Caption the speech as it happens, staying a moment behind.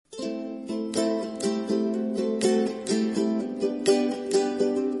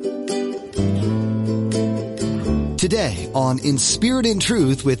today on In Spirit and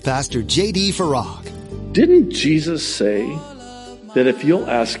Truth with Pastor J.D. Farag. Didn't Jesus say that if you'll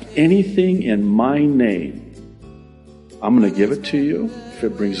ask anything in my name, I'm going to give it to you if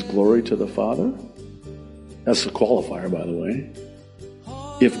it brings glory to the Father? That's the qualifier, by the way.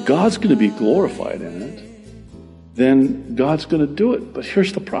 If God's going to be glorified in it, then God's going to do it. But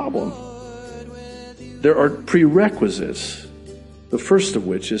here's the problem. There are prerequisites, the first of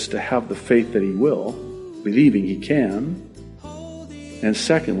which is to have the faith that He will, believing He can. And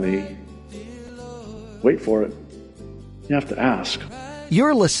secondly, wait for it. You have to ask.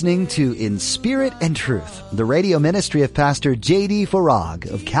 You're listening to In Spirit and Truth, the radio ministry of Pastor J.D. Farag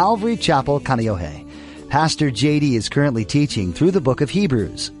of Calvary Chapel, Kaneohe. Pastor J.D. is currently teaching through the book of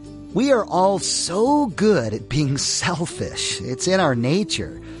Hebrews. We are all so good at being selfish. It's in our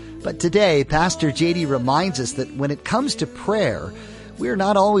nature. But today, Pastor J.D. reminds us that when it comes to prayer, we're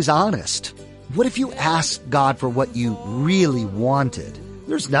not always honest. What if you asked God for what you really wanted?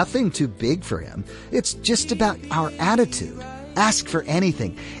 There's nothing too big for Him. It's just about our attitude. Ask for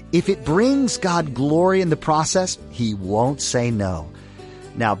anything. If it brings God glory in the process, He won't say no.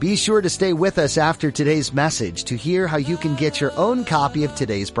 Now be sure to stay with us after today's message to hear how you can get your own copy of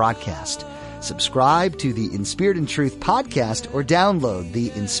today's broadcast. Subscribe to the In Spirit and Truth podcast or download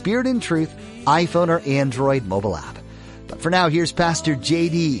the In Spirit and Truth iPhone or Android mobile app. But for now, here's Pastor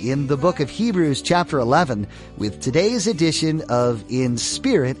J.D. in the book of Hebrews chapter 11 with today's edition of In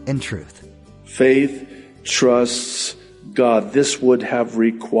Spirit and Truth. Faith trusts God. This would have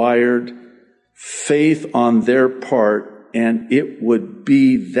required faith on their part, and it would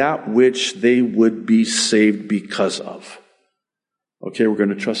be that which they would be saved because of. Okay, we're going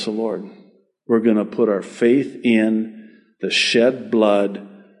to trust the Lord. We're going to put our faith in the shed blood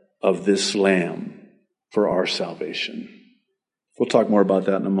of this Lamb for our salvation. We'll talk more about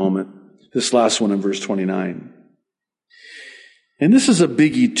that in a moment. This last one in verse 29. And this is a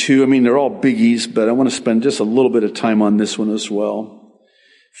biggie too. I mean, they're all biggies, but I want to spend just a little bit of time on this one as well.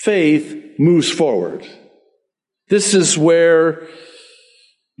 Faith moves forward. This is where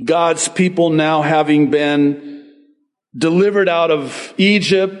God's people, now having been delivered out of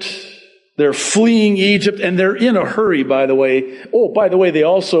Egypt, they're fleeing Egypt, and they're in a hurry, by the way. Oh, by the way, they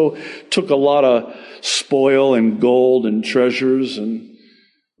also took a lot of spoil and gold and treasures. And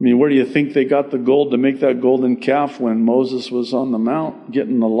I mean, where do you think they got the gold to make that golden calf when Moses was on the mount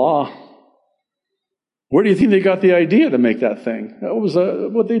getting the law? Where do you think they got the idea to make that thing? That was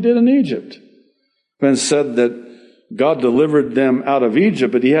what they did in Egypt. Ben said that God delivered them out of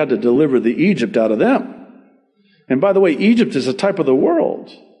Egypt, but He had to deliver the Egypt out of them. And by the way, Egypt is a type of the world.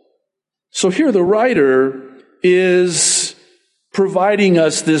 So here the writer is providing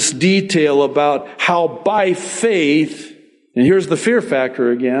us this detail about how by faith, and here's the fear factor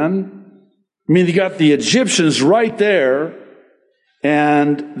again. I mean, you got the Egyptians right there,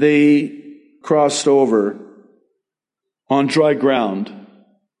 and they crossed over on dry ground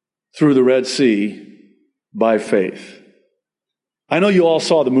through the Red Sea by faith. I know you all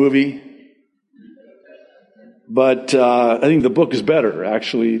saw the movie, but I think the book is better,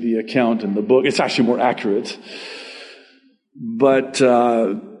 actually, the account in the book. It's actually more accurate. But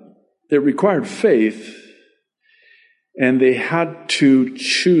it required faith, and they had to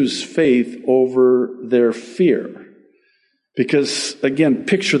choose faith over their fear. Because, again,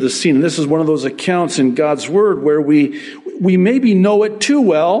 picture the scene. And this is one of those accounts in God's Word where we maybe know it too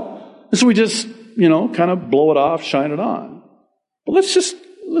well, and so we just kind of blow it off, shine it on. But let's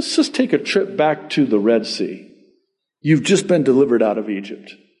just take a trip back to the Red Sea. You've just been delivered out of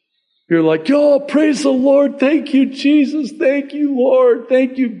Egypt. You're like, oh, praise the Lord. Thank you, Jesus. Thank you, Lord.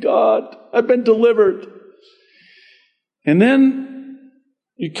 Thank you, God. I've been delivered. And then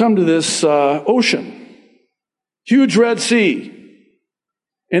you come to this ocean, huge Red Sea.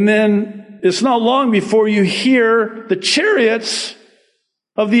 And then it's not long before you hear the chariots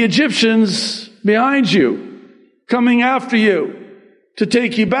of the Egyptians behind you, coming after you to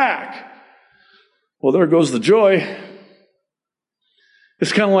take you back. Well, there goes the joy.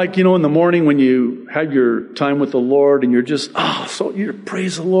 It's kind of like, in the morning when you have your time with the Lord and you're just, you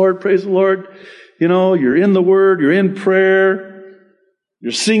praise the Lord, praise the Lord. You're in the Word, you're in prayer,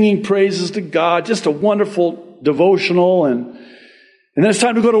 you're singing praises to God, just a wonderful devotional, and then it's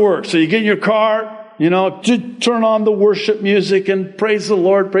time to go to work. So you get in your car, turn on the worship music and praise the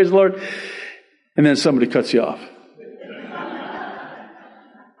Lord, and then somebody cuts you off.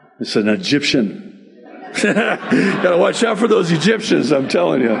 It's an Egyptian. Gotta watch out for those Egyptians, I'm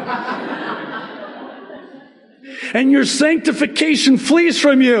telling you. And your sanctification flees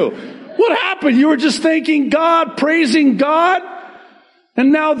from you. What happened? You were just thanking God, praising God.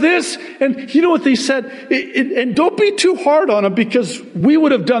 And now this, and you know what they said? And don't be too hard on them, because we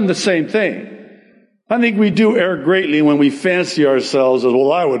would have done the same thing. I think we do err greatly when we fancy ourselves as,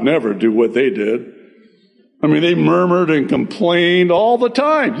 well, I would never do what they did. I mean, they murmured and complained all the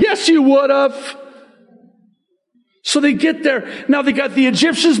time. Yes, you would have. So they get there. Now they got the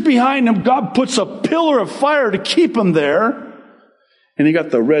Egyptians behind them. God puts a pillar of fire to keep them there. And he got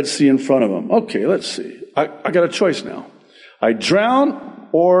the Red Sea in front of them. Okay, let's see. I got a choice now. I drown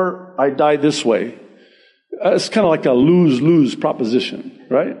or I die this way. It's kind of like a lose-lose proposition,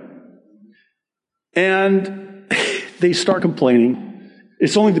 right? And they start complaining.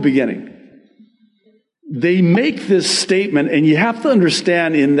 It's only the beginning. They make this statement, and you have to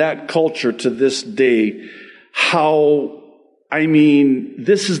understand in that culture to this day how,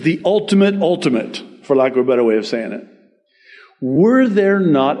 this is the ultimate, for lack of a better way of saying it. Were there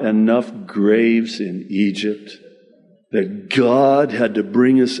not enough graves in Egypt that God had to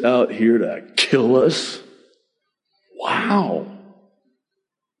bring us out here to kill us? Wow.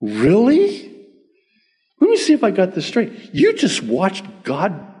 Really? Let me see if I got this straight. You just watched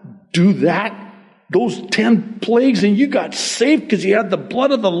God do that? Those 10 plagues, and you got saved because you had the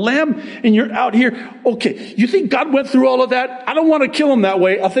blood of the Lamb, and you're out here. Okay, you think God went through all of that? I don't want to kill him that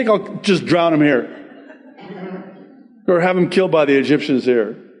way. I think I'll just drown him here. Or have him killed by the Egyptians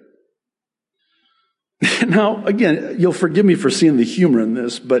here. Now, again, you'll forgive me for seeing the humor in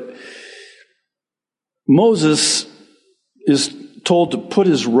this, but Moses is told to put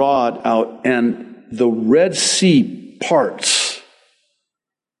his rod out, and the Red Sea parts.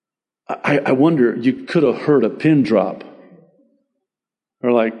 I wonder, you could have heard a pin drop.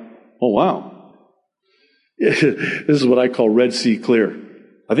 Or like, oh wow. This is what I call Red Sea clear.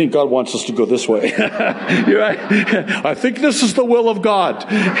 I think God wants us to go this way. You're right. I think this is the will of God.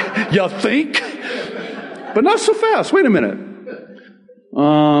 You think? But not so fast. Wait a minute.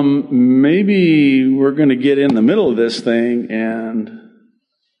 Maybe we're going to get in the middle of this thing, and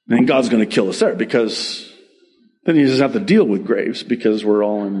then God's going to kill us there, because then he doesn't have to deal with graves, because we're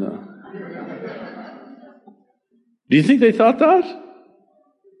all in the... Do you think they thought that?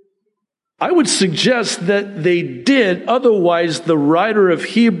 I would suggest that they did. Otherwise, the writer of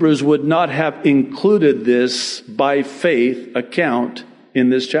Hebrews would not have included this by faith account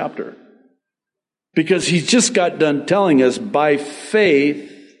in this chapter. Because he just got done telling us by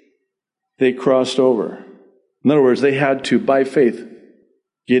faith they crossed over. In other words, they had to, by faith,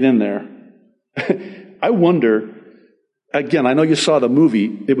 get in there. I wonder, again, I know you saw the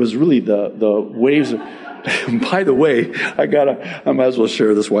movie. It was really the waves of... By the way, I might as well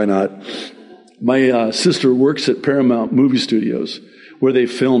share this. Why not? My sister works at Paramount Movie Studios, where they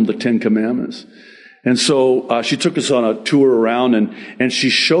filmed the Ten Commandments. And so she took us on a tour around, and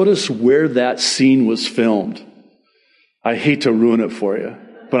she showed us where that scene was filmed. I hate to ruin it for you,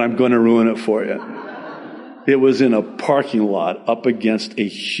 but I'm going to ruin it for you. It was in a parking lot up against a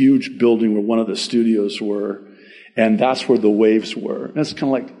huge building where one of the studios were, and that's where the waves were. And it's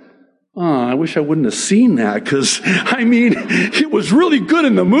kind of like, I wish I wouldn't have seen that, because, it was really good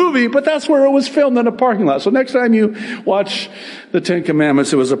in the movie, but that's where it was filmed, in a parking lot. So next time you watch the Ten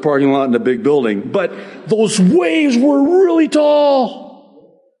Commandments, it was a parking lot in a big building. But those waves were really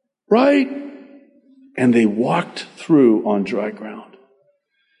tall, right? And they walked through on dry ground.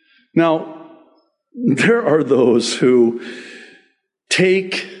 Now, there are those who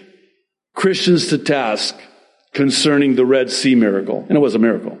take Christians to task concerning the Red Sea miracle. And it was a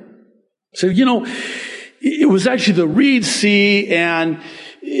miracle. So, it was actually the Reed Sea, and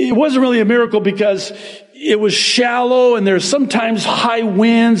it wasn't really a miracle because it was shallow, and there's sometimes high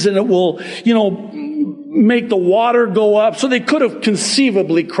winds, and it will, make the water go up. So they could have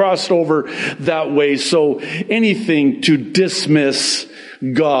conceivably crossed over that way. So anything to dismiss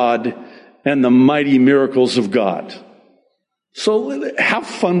God and the mighty miracles of God. So have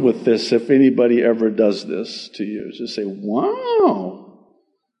fun with this if anybody ever does this to you. Just say, wow.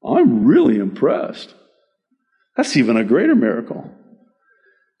 I'm really impressed. That's even a greater miracle.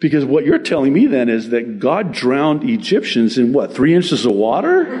 Because what you're telling me then is that God drowned Egyptians in 3 inches of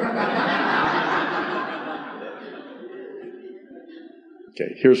water?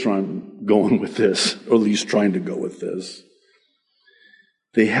 Okay, here's where I'm going with this, or at least trying to go with this.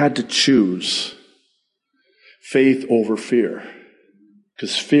 They had to choose faith over fear,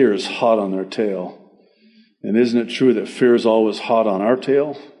 because fear is hot on their tail. And isn't it true that fear is always hot on our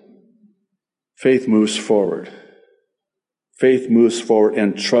tail? Faith moves forward. Faith moves forward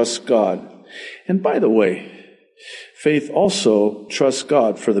and trusts God. And by the way, faith also trusts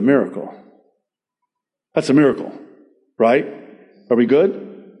God for the miracle. That's a miracle, right? Are we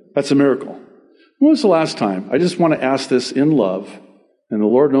good? That's a miracle. When was the last time? I just want to ask this in love, and the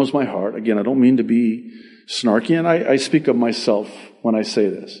Lord knows my heart. Again, I don't mean to be snarky, and I speak of myself when I say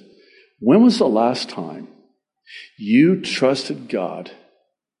this. When was the last time you trusted God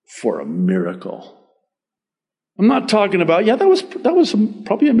for a miracle? I'm not talking about, that was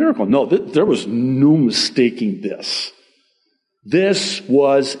probably a miracle. No, there was no mistaking this. This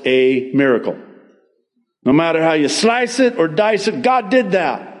was a miracle. No matter how you slice it or dice it, God did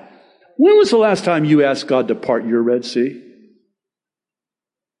that. When was the last time you asked God to part your Red Sea?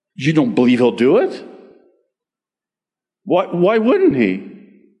 You don't believe He'll do it? Why wouldn't He?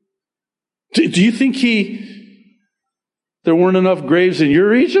 Do you think there weren't enough graves in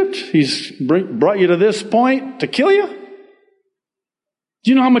your Egypt? He's brought you to this point to kill you?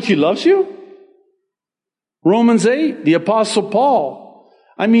 Do you know how much He loves you? Romans 8, the Apostle Paul.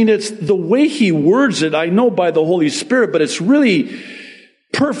 I mean, it's the way he words it, I know by the Holy Spirit, but it's really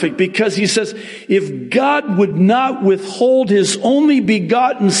perfect because he says, if God would not withhold His only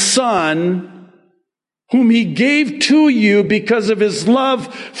begotten Son, whom He gave to you because of His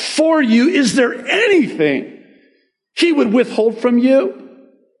love for you, is there anything He would withhold from you?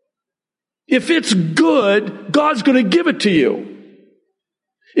 If it's good, God's going to give it to you.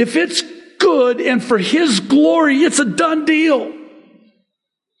 If it's good and for His glory, it's a done deal.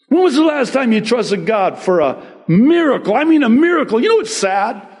 When was the last time you trusted God for a miracle? I mean, a miracle. You know what's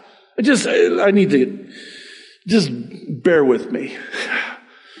sad? I need to just bear with me.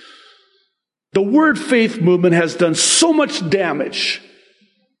 The word faith movement has done so much damage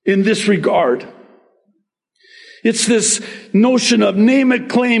in this regard. It's this notion of name it,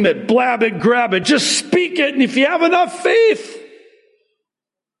 claim it, blab it, grab it, just speak it, and if you have enough faith.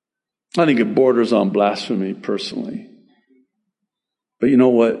 I think it borders on blasphemy personally. But you know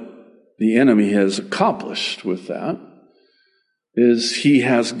what the enemy has accomplished with that is he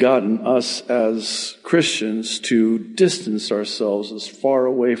has gotten us as Christians to distance ourselves as far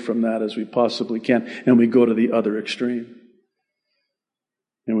away from that as we possibly can, and we go to the other extreme.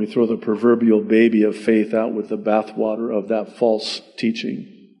 And we throw the proverbial baby of faith out with the bathwater of that false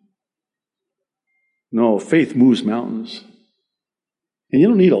teaching. No, faith moves mountains. And you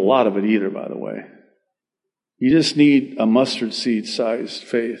don't need a lot of it either, by the way. You just need a mustard seed-sized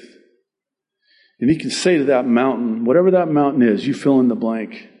faith. And you can say to that mountain, whatever that mountain is, you fill in the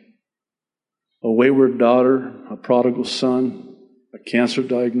blank. A wayward daughter, a prodigal son, a cancer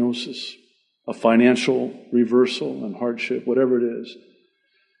diagnosis, a financial reversal and hardship, whatever it is.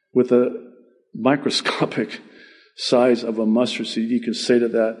 With a microscopic size of a mustard seed, you can say to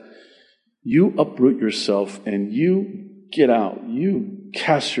that, you uproot yourself and you get out. You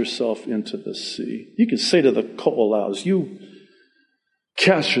cast yourself into the sea. You can say to the ko'olaus, you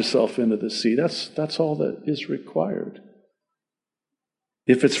cast yourself into the sea. That's all that is required.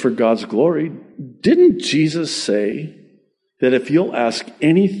 If it's for God's glory, didn't Jesus say that if you'll ask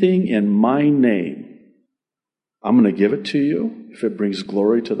anything in my name, I'm going to give it to you if it brings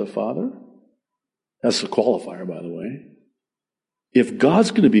glory to the Father? That's the qualifier, by the way. If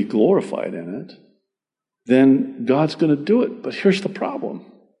God's going to be glorified in it, then God's going to do it. But here's the problem.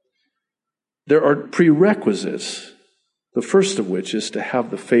 There are prerequisites, the first of which is to have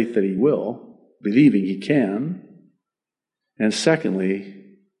the faith that He will, believing He can. And secondly,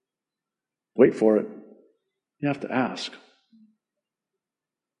 wait for it, you have to ask.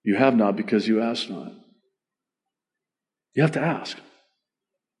 You have not because you ask not. You have to ask.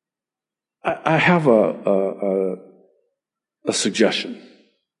 I have a suggestion.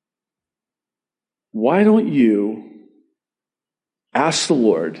 Why don't you ask the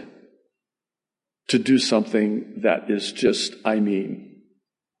Lord to do something that is just,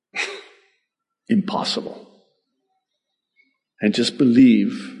 impossible. And just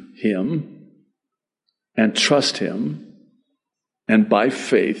believe Him and trust Him, and by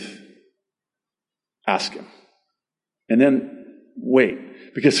faith, ask Him. And then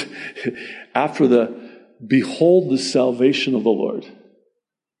wait, because after behold the salvation of the Lord,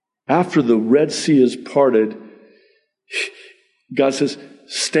 after the Red Sea is parted, God says,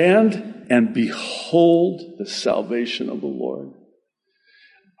 stand and behold the salvation of the Lord.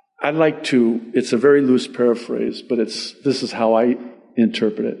 It's a very loose paraphrase, but this is how I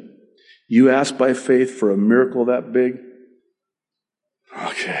interpret it. You ask by faith for a miracle that big?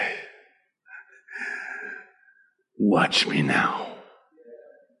 Okay. Watch me now.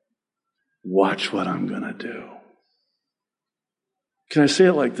 Watch what I'm going to do. Can I say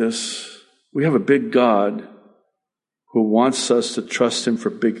it like this? We have a big God who wants us to trust Him for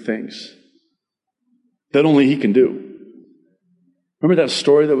big things that only He can do. Remember that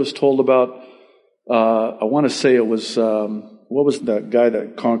story that was told about, I want to say it was, what was that guy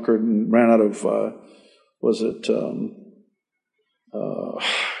that conquered and ran out of,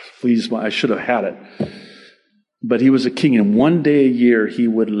 I should have had it. But he was a king, and one day a year he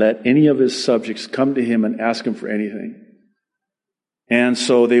would let any of his subjects come to him and ask him for anything. And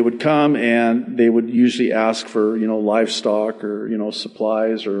so they would come and they would usually ask for, livestock or,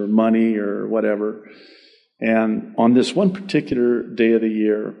 supplies or money or whatever. And on this one particular day of the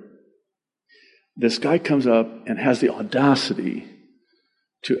year, this guy comes up and has the audacity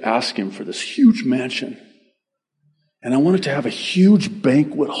to ask him for this huge mansion. And I wanted to have a huge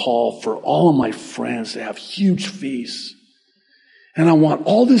banquet hall for all of my friends to have huge feasts. And I want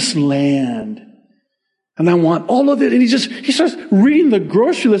all this land. And I want all of it. And he starts reading the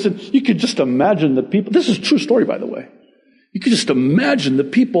grocery list. And you could just imagine the people. This is a true story, by the way. You could just imagine the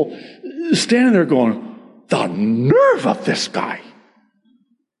people standing there going, the nerve of this guy.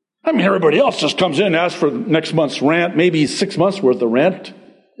 I mean, everybody else just comes in and asks for next month's rent, maybe 6 months worth of rent,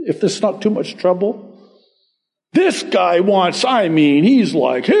 if there's not too much trouble. This guy wants, he's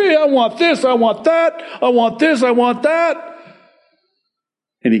like, hey, I want this, I want that, I want this, I want that.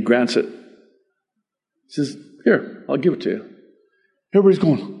 And he grants it. He says, here, I'll give it to you. Everybody's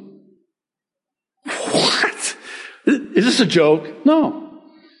going, what? Is this a joke? No.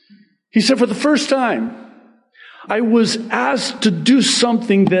 He said, for the first time, I was asked to do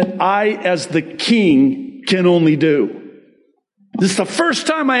something that I, as the king, can only do. This is the first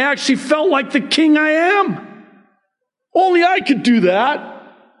time I actually felt like the king I am. Only I could do that.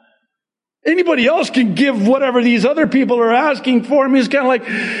 Anybody else can give whatever these other people are asking for me. It's kind of like,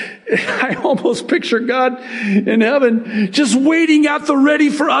 I almost picture God in heaven just waiting at the ready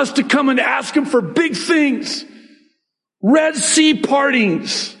for us to come and ask him for big things. Red Sea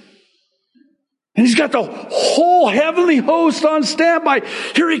partings. And he's got the whole heavenly host on standby.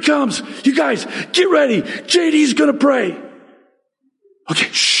 Here he comes. You guys, get ready. JD's going to pray. Okay,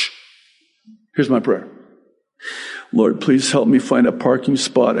 shh. Here's my prayer. Lord, please help me find a parking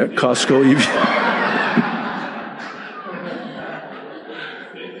spot at Costco.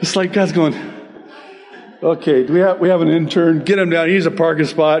 It's like God's going, okay, we have an intern. Get him down. He's a parking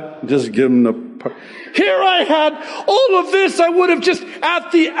spot. Just give him the park. Here I had all of this. I would have just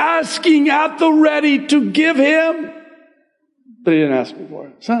at the ready to give him. But he didn't ask me for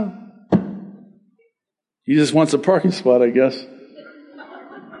it. So he just wants a parking spot, I guess.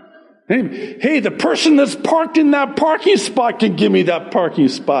 Hey, the person that's parked in that parking spot can give me that parking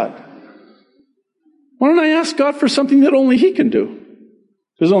spot. Why don't I ask God for something that only he can do?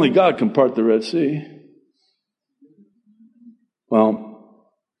 Because only God can part the Red Sea. Well,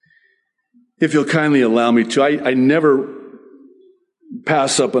 if you'll kindly allow me to, I never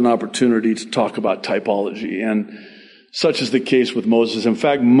pass up an opportunity to talk about typology, and such is the case with Moses. In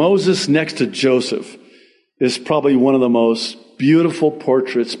fact, Moses next to Joseph is probably one of the most beautiful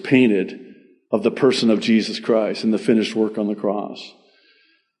portraits painted of the person of Jesus Christ and the finished work on the cross.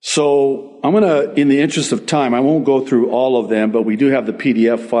 So I'm going to, in the interest of time, I won't go through all of them, but we do have the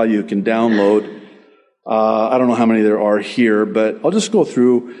PDF file you can download. I don't know how many there are here, but I'll just go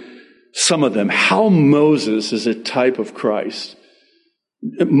through some of them. How Moses is a type of Christ.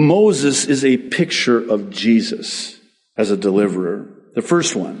 Moses is a picture of Jesus as a deliverer. The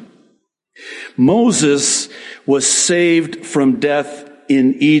first one. Moses was saved from death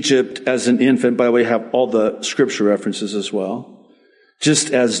in Egypt as an infant. By the way, I have all the scripture references as well.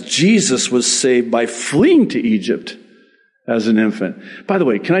 Just as Jesus was saved by fleeing to Egypt as an infant. By the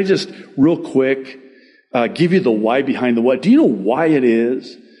way, can I just real quick give you the why behind the what? Do you know why it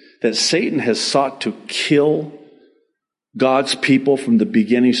is that Satan has sought to kill God's people from the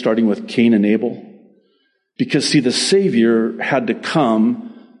beginning, starting with Cain and Abel? Because, see, the Savior had to come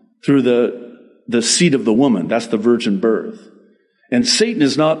through the seed of the woman. That's the virgin birth. And Satan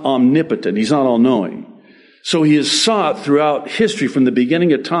is not omnipotent. He's not all-knowing. So he has sought throughout history from the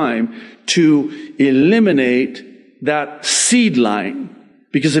beginning of time to eliminate that seed line.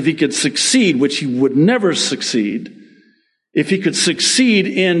 Because if he could succeed, which he would never succeed, if he could succeed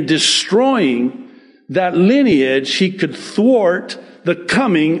in destroying that lineage, he could thwart the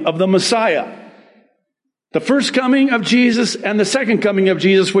coming of the Messiah. The first coming of Jesus and the second coming of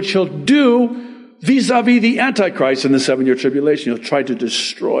Jesus, which he'll do vis-a-vis the Antichrist in the 7-year tribulation. He'll try to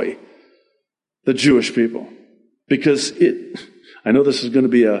destroy the Jewish people. Because I know this is going to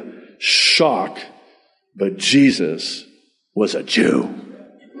be a shock, but Jesus was a Jew.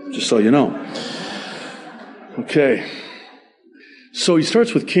 Just so you know. Okay. So he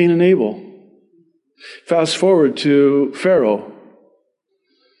starts with Cain and Abel. Fast forward to Pharaoh.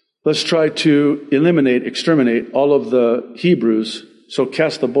 Let's try to exterminate all of the Hebrews, so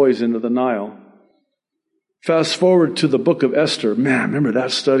cast the boys into the Nile. Fast forward to the book of Esther. Man, remember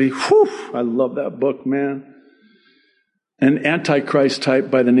that study? Whew, I love that book, man. an antichrist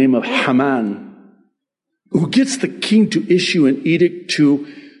type by the name of Haman, who gets the king to issue an edict to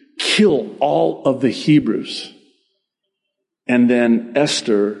kill all of the Hebrews. And then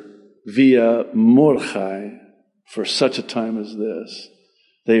Esther, via Mordechai, for such a time as this,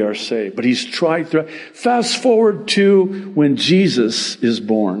 they are saved. But he's tried through. Fast forward to when Jesus is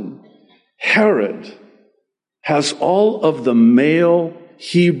born. Herod has all of the male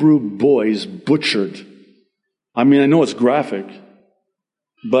Hebrew boys butchered. I mean, I know it's graphic,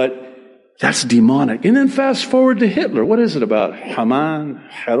 but that's demonic. And then fast forward to Hitler. What is it about? Haman,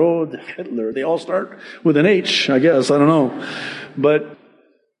 Herod, Hitler. They all start with an H, I guess. I don't know. But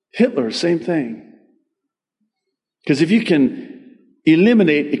Hitler, same thing. Because if you can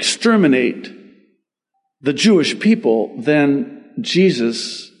eliminate, exterminate the Jewish people, then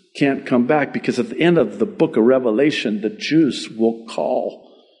Jesus can't come back, because at the end of the book of Revelation, the Jews will call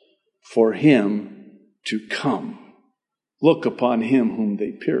for him to come. Look upon him whom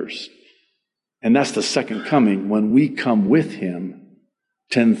they pierced. And that's the second coming, when we come with him,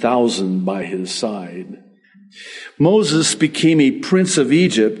 10,000 by his side. Moses became a prince of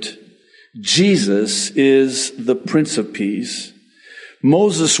Egypt. Jesus is the Prince of Peace.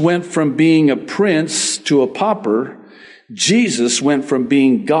 Moses went from being a prince to a pauper. Jesus went from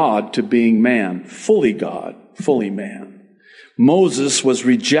being God to being man, fully God, fully man. Moses was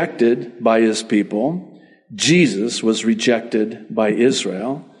rejected by his people. Jesus was rejected by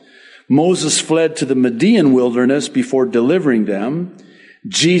Israel. Moses fled to the Median wilderness before delivering them.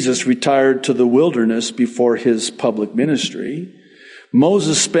 Jesus retired to the wilderness before his public ministry.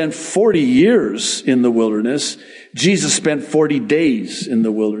 Moses spent 40 years in the wilderness. Jesus spent 40 days in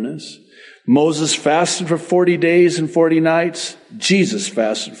the wilderness. Moses fasted for 40 days and 40 nights. Jesus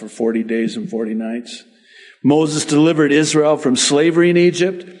fasted for 40 days and 40 nights. Moses delivered Israel from slavery in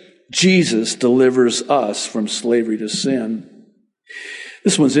Egypt. Jesus delivers us from slavery to sin.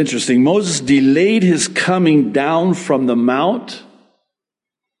 This one's interesting. Moses delayed his coming down from the mount.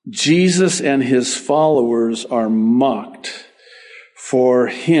 Jesus and his followers are mocked for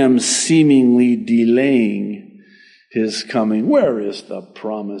him seemingly delaying his coming. Where is the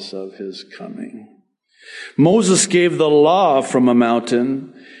promise of his coming? Moses gave the law from a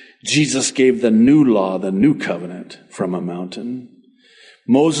mountain. Jesus gave the new law, the new covenant, from a mountain.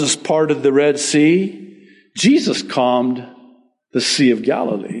 Moses parted the Red Sea. Jesus calmed the Sea of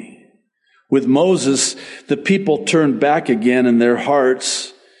Galilee. With Moses, the people turned back again in their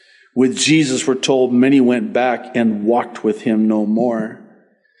hearts. With Jesus, we're told, many went back and walked with him no more.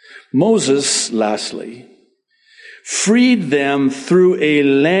 Moses, lastly, freed them through a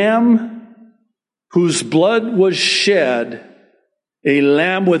lamb whose blood was shed, a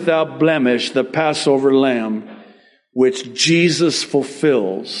lamb without blemish, the Passover lamb, which Jesus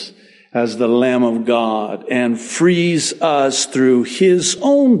fulfills as the Lamb of God and frees us through his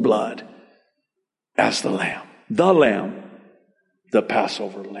own blood as the Lamb, the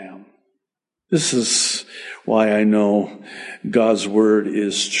Passover Lamb. This is why I know God's word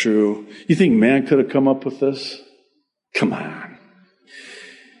is true. You think man could have come up with this? Come on.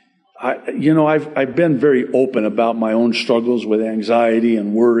 I've been very open about my own struggles with anxiety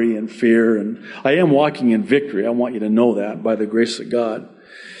and worry and fear, and I am walking in victory. I want you to know that by the grace of God.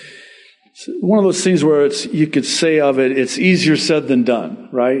 It's one of those things where you could say of it, it's easier said than done,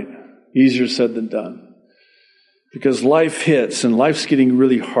 right? Easier said than done. Because life hits, and life's getting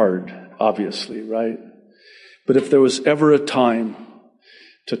really hard, obviously, right? But if there was ever a time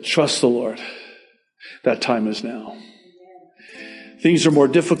to trust the Lord, that time is now. Things are more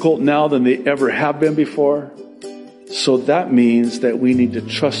difficult now than they ever have been before. So that means that we need to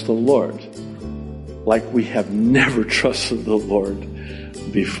trust the Lord like we have never trusted the Lord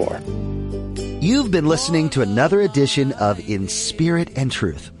before. You've been listening to another edition of In Spirit and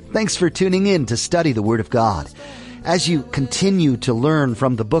Truth. Thanks for tuning in to study the Word of God. As you continue to learn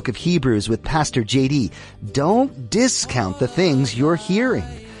from the book of Hebrews with Pastor JD, don't discount the things you're hearing.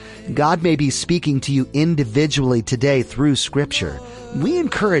 God may be speaking to you individually today through Scripture. We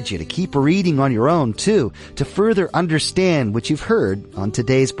encourage you to keep reading on your own, too, to further understand what you've heard on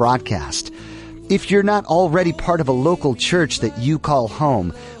today's broadcast. If you're not already part of a local church that you call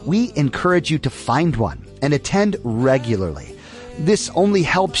home, we encourage you to find one and attend regularly. This only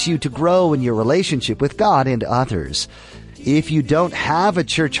helps you to grow in your relationship with God and others. If you don't have a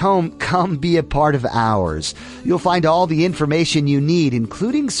church home, come be a part of ours. You'll find all the information you need,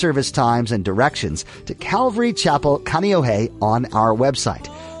 including service times and directions to Calvary Chapel, Kaneohe on our website,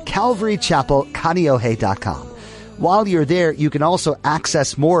 calvarychapelkaneohe.com. While you're there, you can also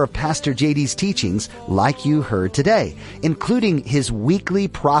access more of Pastor JD's teachings like you heard today, including his weekly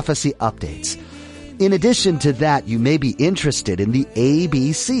prophecy updates. In addition to that, you may be interested in the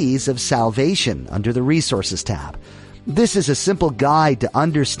ABCs of salvation under the Resources tab. This is a simple guide to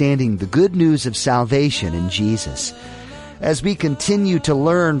understanding the good news of salvation in Jesus. As we continue to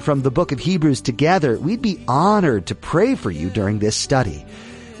learn from the book of Hebrews together, we'd be honored to pray for you during this study.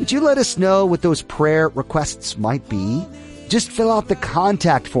 Would you let us know what those prayer requests might be? Just fill out the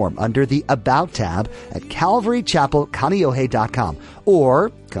contact form under the About tab at calvarychapelkaneohe.com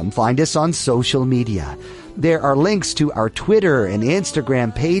or come find us on social media. There are links to our Twitter and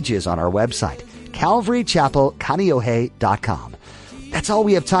Instagram pages on our website, calvarychapelkaneohe.com. That's all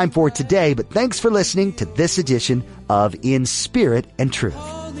we have time for today, but thanks for listening to this edition of In Spirit and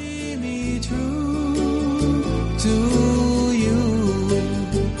Truth.